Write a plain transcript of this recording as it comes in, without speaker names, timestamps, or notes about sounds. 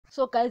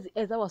So guys,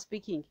 as I was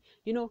speaking,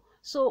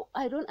 so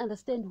I don't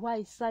understand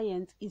why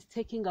science is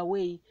taking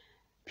away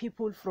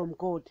people from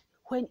God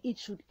when it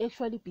should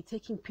actually be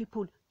taking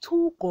people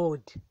to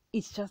God.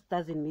 It just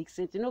doesn't make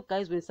sense.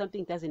 Guys, when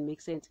something doesn't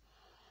make sense.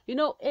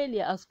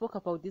 Earlier I spoke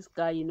about this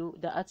guy,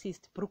 the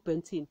artist Brooke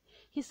Benton.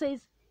 He says,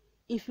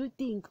 if you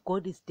think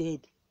God is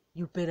dead,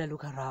 you better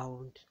look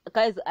around.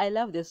 Guys, I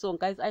love the song.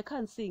 Guys, I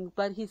can't sing,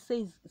 but he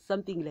says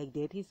something like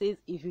that. He says,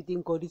 if you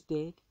think God is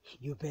dead,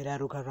 you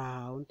better look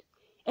around.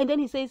 And then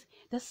he says,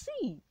 the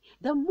sea,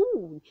 the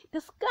moon,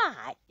 the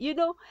sky,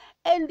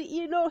 and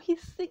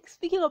he's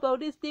speaking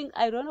about this thing.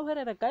 I don't know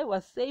whether the guy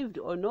was saved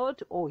or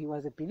not, or he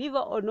was a believer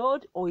or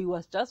not, or he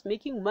was just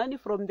making money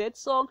from that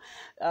song,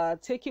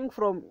 taking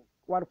from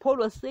what Paul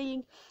was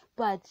saying.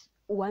 But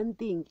one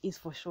thing is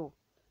for sure,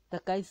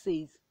 the guy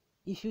says,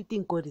 if you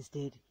think God is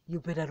dead, you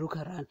better look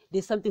around.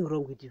 There's something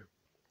wrong with you.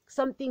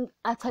 Something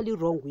utterly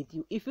wrong with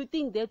you. If you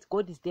think that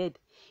God is dead,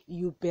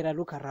 you better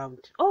look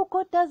around. Oh,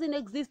 God doesn't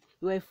exist.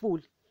 You are a fool.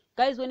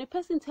 Guys, when a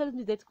person tells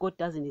me that God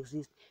doesn't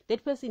exist,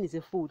 that person is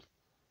a fool.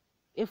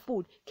 A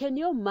fool. Can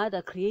your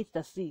mother create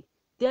the sea?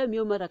 Damn,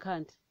 your mother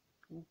can't.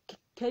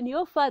 Can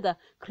your father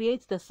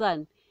create the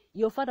sun?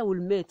 Your father will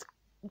melt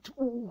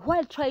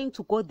while trying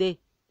to go there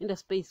in the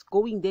space,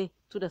 going there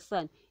to the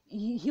sun.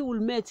 He will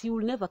melt. He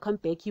will never come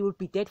back. He will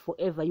be dead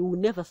forever. You will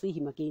never see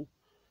him again.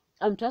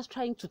 I'm just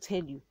trying to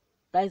tell you.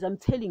 Guys, I'm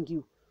telling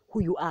you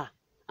who you are.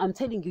 I'm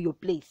telling you your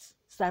place.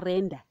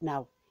 Surrender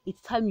now.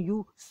 It's time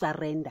you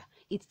surrender.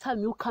 It's time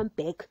you come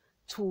back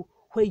to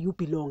where you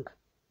belong.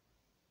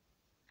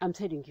 I'm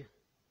telling you.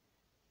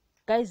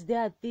 Guys, there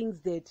are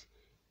things that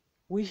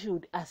we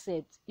should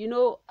accept.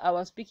 I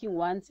was speaking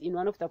once in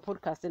one of the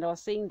podcasts, and I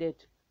was saying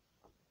that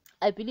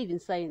I believe in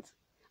science.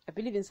 I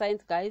believe in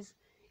science, guys,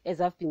 as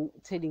I've been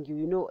telling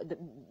you.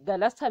 The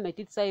last time I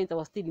did science, I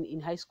was still in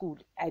high school.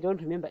 I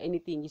don't remember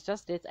anything. It's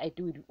just that I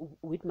do it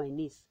with my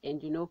niece.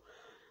 And,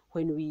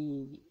 when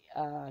we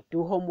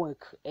do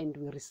homework and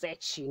we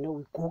research,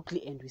 we Google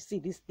and we see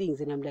these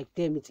things. And I'm like,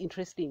 damn, it's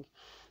interesting,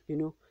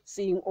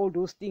 seeing all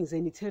those things.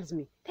 And he tells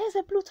me, there's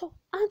a Pluto,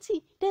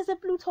 auntie, there's a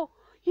Pluto.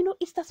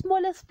 It's the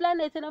smallest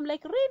planet. And I'm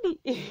like, really?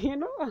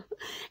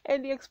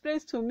 And he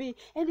explains to me.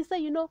 And he said,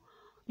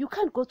 you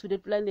can't go to the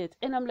planet.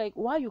 And I'm like,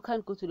 why you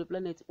can't go to the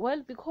planet?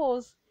 Well,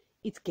 because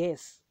it's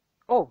gas.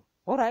 Oh,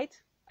 all right.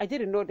 I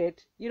didn't know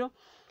that,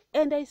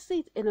 And I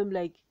sit and I'm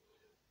like,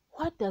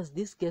 what does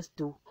this gas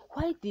do?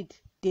 Why did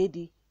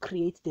Daddy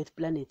create that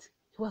planet?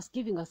 He was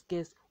giving us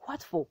gas.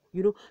 What for?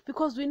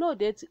 Because we know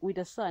that with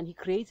the sun, he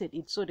created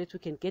it so that we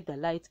can get the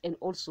light and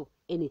also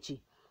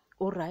energy.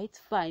 All right,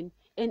 fine.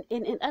 And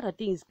other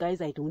things,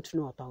 guys, I don't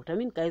know about. I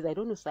mean, guys, I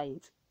don't know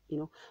science,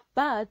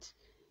 But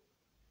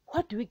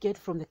what do we get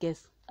from the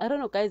gas? I don't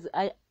know, guys.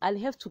 I'll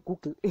have to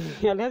Google.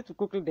 I'll have to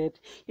Google that,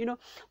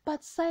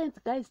 But science,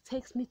 guys,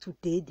 takes me to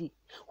Daddy.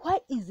 Why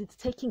is it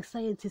taking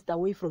scientists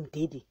away from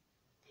Daddy?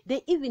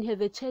 They even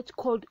have a church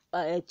called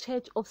a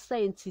Church of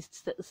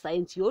Scientists,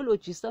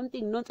 Scientology,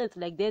 something nonsense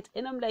like that.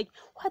 And I'm like,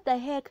 what the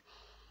heck?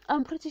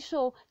 I'm pretty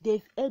sure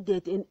they've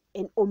added and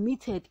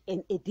omitted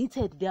and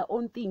edited their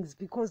own things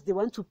because they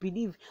want to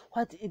believe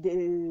what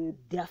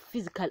their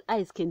physical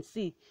eyes can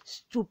see.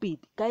 Stupid.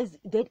 Guys,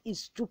 that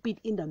is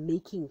stupid in the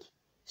making.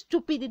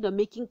 Stupid in the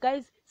making.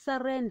 Guys,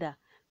 surrender.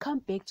 Come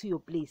back to your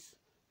place.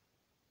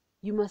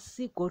 You must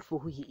see God for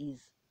who he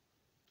is.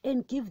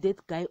 And give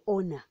that guy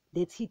honor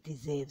that he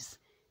deserves.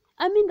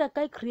 I mean, that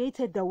guy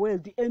created the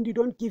world and you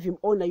don't give him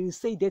honor. You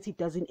say that it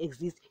doesn't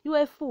exist. You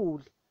are a fool.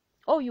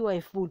 Oh, you are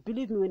a fool.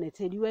 Believe me when I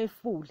tell you, you are a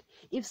fool.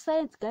 If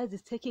science, guys,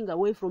 is taking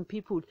away from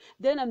people,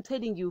 then I'm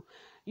telling you,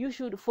 you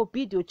should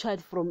forbid your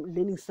child from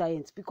learning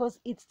science because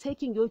it's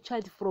taking your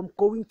child from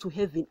going to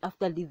heaven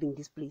after leaving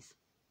this place.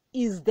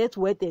 Is that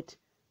worth it?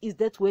 Is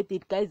that worth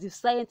it? Guys, if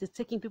science is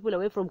taking people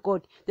away from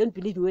God, then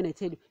believe me when I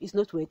tell you, it's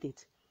not worth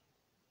it.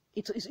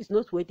 It's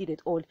not worth it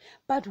at all.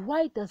 But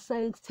why does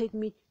science take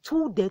me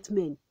to that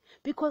man?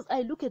 Because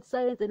I look at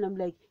science and I'm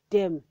like,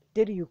 damn,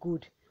 Daddy, you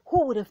good.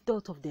 Who would have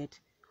thought of that?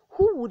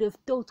 Who would have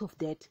thought of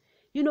that?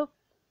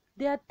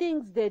 There are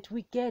things that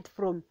we get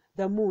from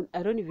the moon.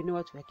 I don't even know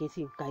what we're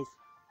getting, guys.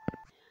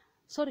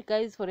 Sorry,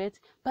 guys, for that.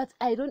 But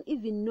I don't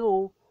even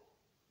know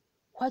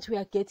what we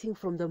are getting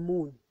from the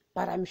moon.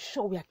 But I'm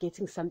sure we are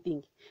getting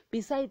something.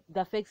 Besides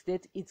the fact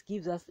that it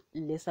gives us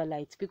lesser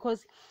light.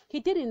 Because he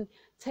didn't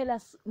tell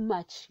us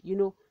much,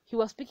 He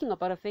was speaking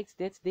about the fact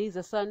that there is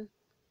a sun,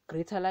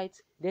 greater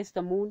light, there's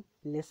the moon,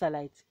 lesser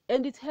light.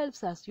 And it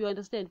helps us, you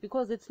understand,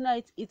 because it's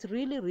night, it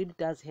really, really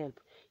does help,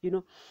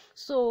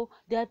 So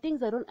there are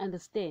things I don't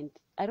understand.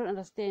 I don't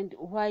understand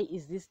why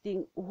is this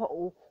thing,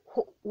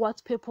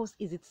 what purpose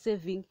is it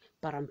serving,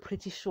 but I'm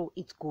pretty sure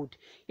it's good.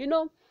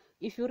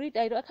 If you read,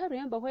 I can't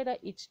remember whether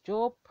it's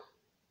Job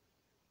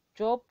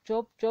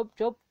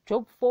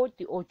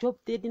 40 or Job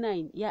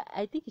 39. Yeah,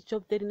 I think it's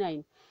Job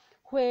 39,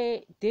 where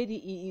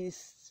Daddy is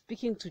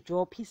speaking to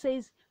Job. He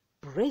says,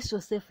 brace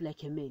yourself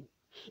like a man.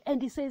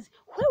 And he says,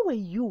 where were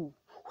you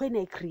when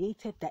I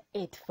created the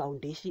earth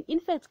foundation? In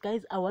fact,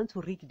 guys, I want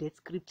to read that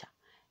scripture.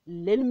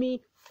 Let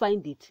me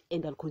find it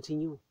and I'll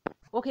continue.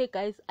 Okay,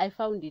 guys, I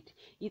found it.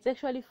 It's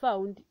actually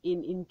found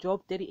in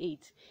Job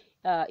 38.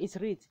 It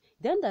reads,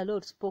 Then the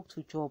Lord spoke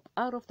to Job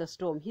out of the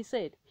storm. He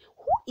said,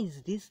 Who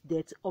is this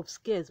that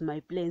obscures my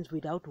plans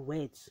without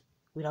words,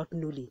 without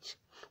knowledge?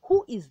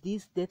 Who is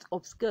this that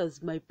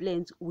obscures my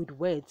plans with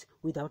words,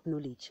 without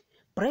knowledge?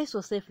 Brace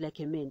yourself like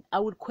a man. I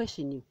will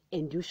question you,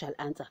 and you shall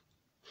answer.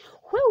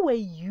 Where were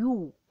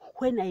you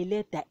when I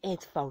laid the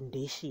earth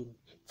foundation?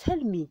 Tell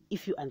me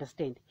if you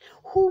understand.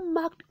 Who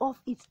marked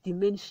off its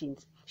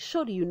dimensions?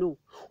 Surely you know.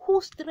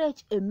 Who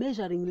stretched a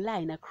measuring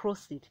line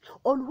across it?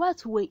 On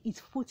what were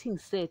its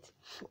footings set?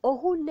 Or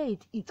who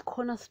laid its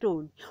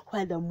cornerstone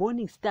while the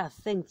morning stars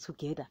sang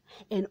together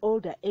and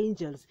all the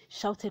angels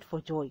shouted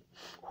for joy?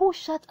 Who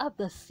shut up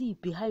the sea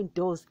behind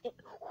doors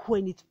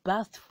when it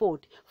burst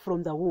forth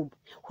from the womb?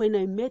 When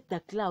I made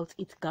the clouds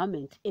its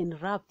garment and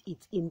wrapped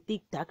it in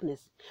thick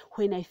darkness?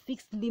 When I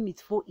fixed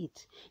limits for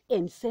it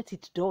and set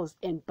its doors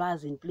and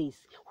bars in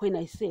place? When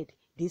I said,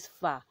 this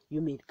far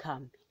you may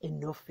come and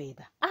no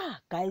further.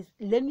 Guys,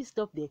 let me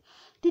stop there.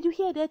 Did you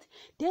hear that?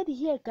 Daddy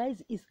here,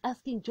 guys, is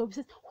asking Job. He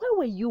says, where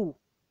were you?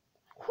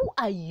 Who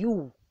are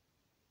you?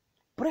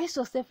 Brace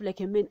yourself like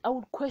a man. I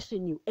will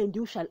question you and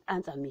you shall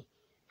answer me.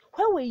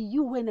 Where were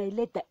you when I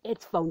laid the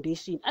earth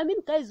foundation? I mean,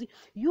 guys,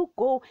 you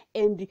go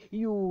and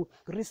you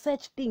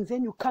research things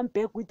and you come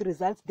back with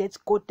results that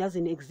God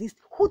doesn't exist.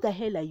 Who the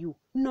hell are you?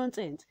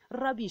 Nonsense.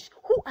 Rubbish.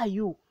 Who are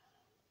you?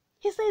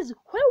 He says,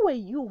 where were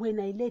you when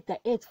I laid the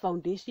earth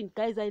foundation?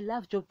 Guys, I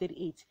love Job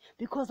 38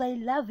 because I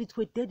love it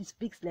when Daddy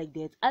speaks like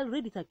that. I'll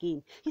read it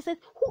again. He said,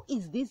 who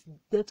is this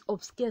that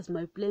obscures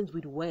my plans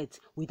with words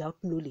without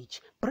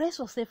knowledge? Brace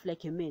yourself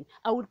like a man.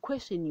 I will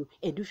question you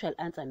and you shall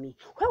answer me.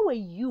 Where were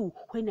you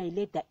when I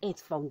laid the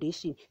earth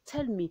foundation?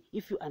 Tell me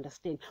if you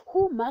understand.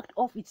 Who marked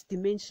off its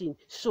dimension?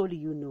 Surely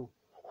you know.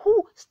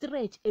 Who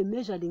stretched a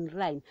measuring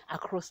line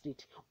across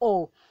it?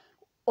 Or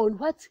on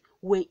what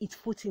were its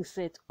footing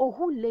set, or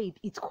who laid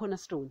its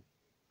cornerstone?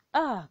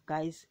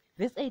 Guys,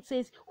 verse 8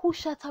 says, who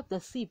shut up the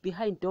sea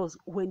behind doors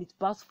when it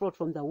burst forth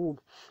from the womb?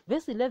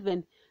 Verse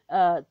 11,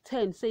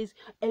 10 says,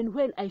 and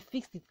when I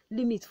fixed its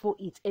limits for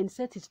it and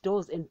set its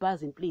doors and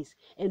bars in place,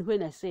 and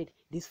when I said,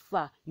 this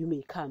far you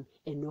may come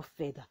and no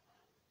further.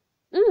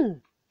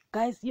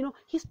 Guys, you know,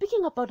 he's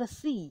speaking about a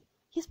sea.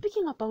 He's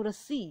speaking about a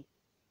sea.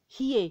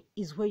 Here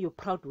is where your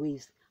proud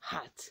waves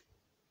hurt.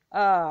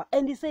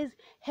 And he says,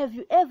 have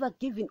you ever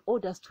given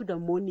orders to the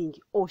morning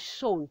or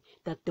shown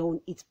the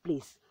dawn its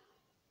place?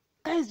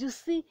 Guys, you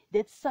see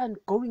that sun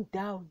going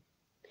down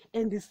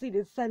and you see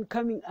the sun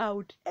coming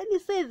out. And he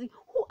says,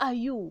 who are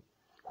you?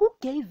 Who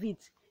gave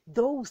it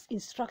those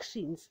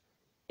instructions?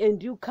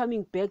 And you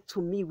coming back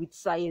to me with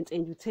science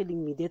and you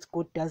telling me that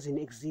God doesn't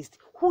exist.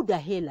 Who the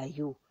hell are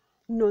you?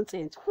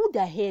 Nonsense. Who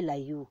the hell are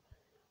you?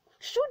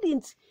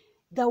 Shouldn't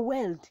the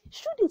world,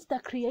 shouldn't the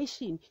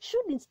creation,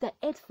 shouldn't the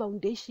earth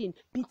foundation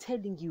be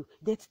telling you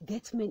that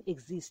that man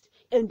exists?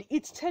 And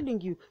it's telling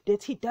you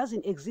that he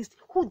doesn't exist.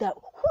 Who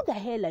the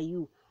hell are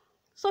you?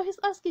 So he's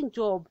asking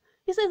Job.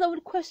 He says, I will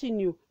question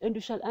you and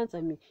you shall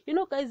answer me. You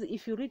know, guys,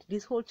 if you read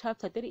this whole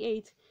chapter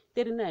 38,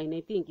 39,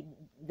 I think,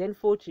 then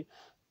 40,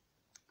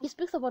 he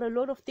speaks about a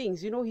lot of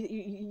things. You know,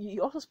 he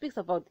also speaks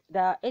about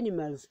the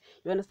animals.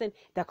 You understand?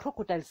 The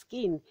crocodile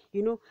skin,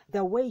 you know,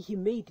 the way he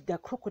made the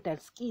crocodile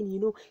skin,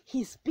 you know,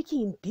 he's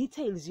speaking in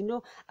details, you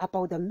know,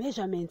 about the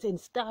measurements and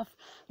stuff,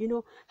 you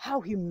know, how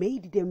he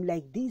made them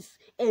like this,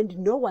 and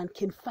no one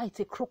can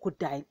fight a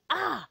crocodile.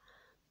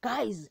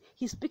 Guys,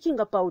 he's speaking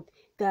about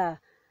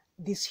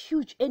this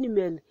huge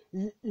animal,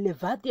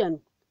 Leviathan.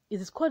 It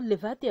is called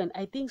Leviathan,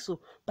 I think so.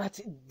 But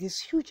this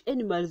huge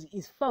animal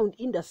is found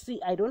in the sea.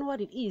 I don't know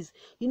what it is.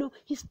 You know,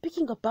 he's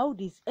speaking about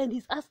this and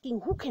he's asking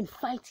who can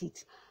fight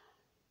it.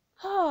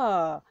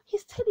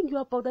 He's telling you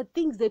about the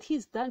things that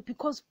he's done,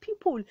 because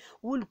people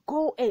will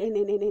go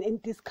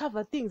and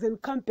discover things and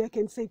come back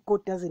and say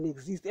God doesn't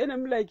exist. And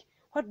I'm like,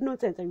 what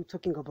nonsense are you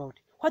talking about?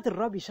 What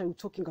rubbish are you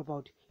talking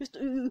about?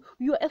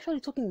 You're actually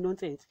talking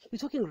nonsense. You're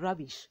talking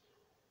rubbish.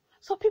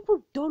 So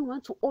people don't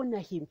want to honor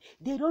him.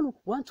 They don't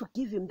want to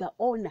give him the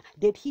honor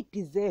that he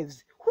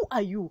deserves. Who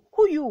are you?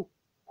 Who you?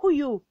 Who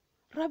you?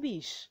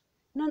 Rubbish.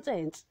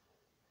 Nonsense.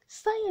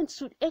 Science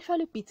should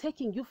actually be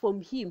taking you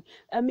from him,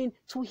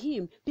 to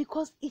him,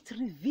 because it's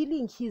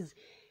revealing his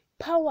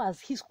powers,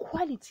 his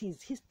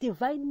qualities, his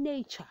divine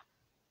nature.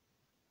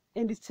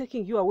 And it's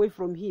taking you away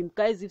from him.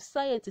 Guys, if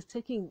science is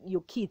taking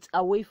your kids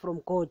away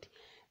from God,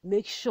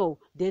 make sure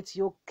that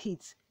your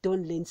kids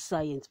don't learn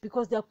science,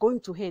 because they are going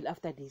to hell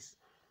after this.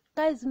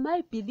 Guys,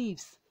 my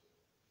beliefs,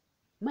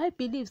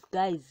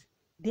 guys,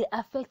 they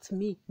affect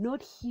me,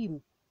 not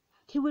him.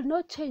 He will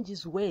not change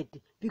his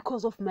word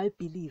because of my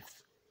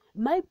beliefs.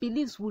 My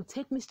beliefs will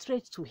take me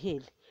straight to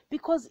hell,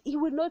 because he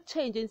will not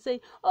change and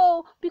say,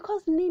 oh,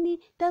 because Nini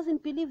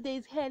doesn't believe there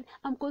is hell,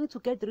 I'm going to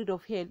get rid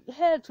of hell.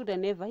 Hell to the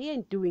never. He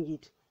ain't doing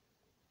it.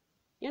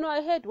 You know,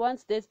 I heard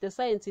once that the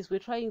scientists were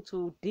trying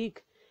to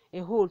dig a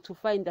hole to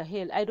find the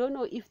hell. I don't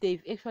know if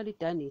they've actually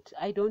done it.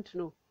 I don't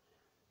know.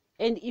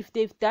 And if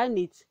they've done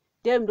it,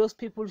 damn, those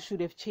people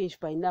should have changed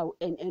by now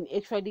and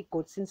actually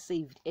gotten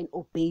saved and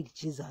obeyed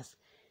Jesus.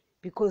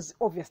 because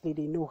obviously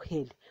they know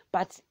hell.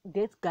 But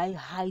that guy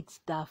hides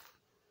stuff.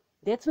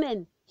 That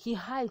man, he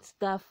hides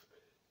stuff.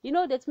 You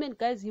know, that man,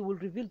 guys, he will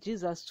reveal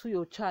Jesus to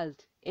your child,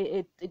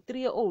 a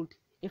 3-year-old,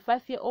 a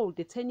 5-year-old,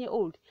 a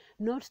 10-year-old,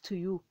 not to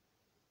you.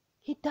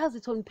 He does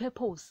it on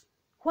purpose.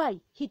 Why?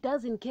 He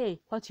doesn't care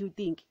what you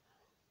think.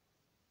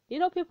 You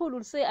know, people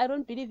will say, I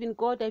don't believe in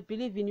God, I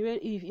believe in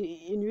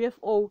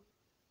UFO.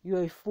 You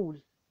are a fool.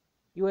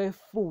 You are a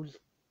fool.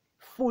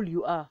 Fool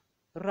you are.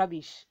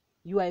 Rubbish.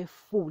 You are a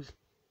fool.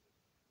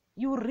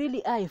 You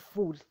really are a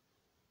fool.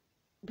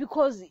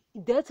 Because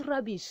that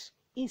rubbish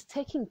is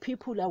taking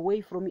people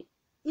away from it.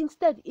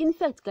 Instead, in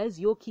fact, guys,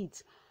 your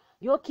kids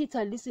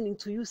are listening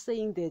to you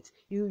saying that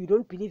you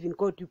don't believe in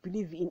God, you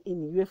believe in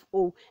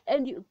UFO.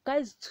 And you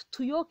guys,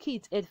 to your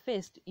kids at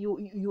first,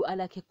 you are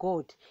like a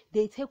god.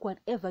 They take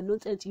whatever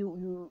nonsense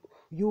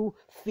you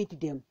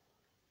feed them.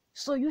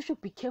 So you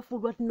should be careful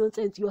what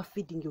nonsense you are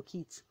feeding your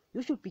kids.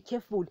 You should be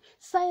careful.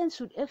 Science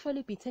should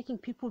actually be taking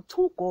people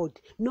to God,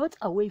 not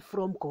away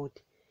from God.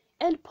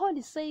 And Paul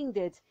is saying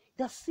that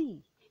the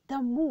sea,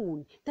 the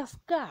moon, the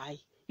sky,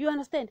 you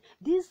understand,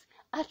 these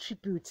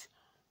attributes,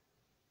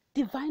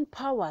 divine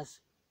powers,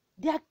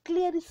 they are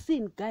clearly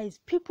seen, guys.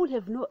 People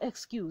have no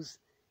excuse.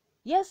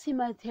 Yes, he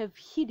might have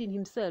hidden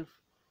himself.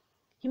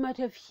 He might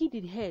have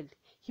hidden hell.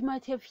 He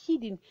might have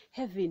hidden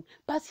heaven.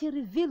 But he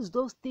reveals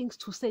those things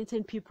to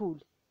certain people.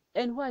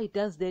 And why he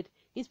does that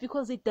is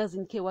because he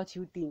doesn't care what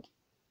you think.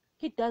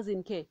 He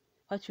doesn't care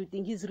what you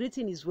think. He's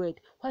written his word.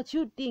 What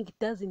you think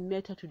doesn't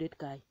matter to that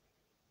guy.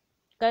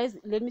 Guys,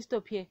 let me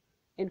stop here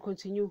and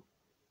continue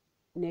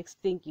next.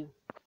 Thank you.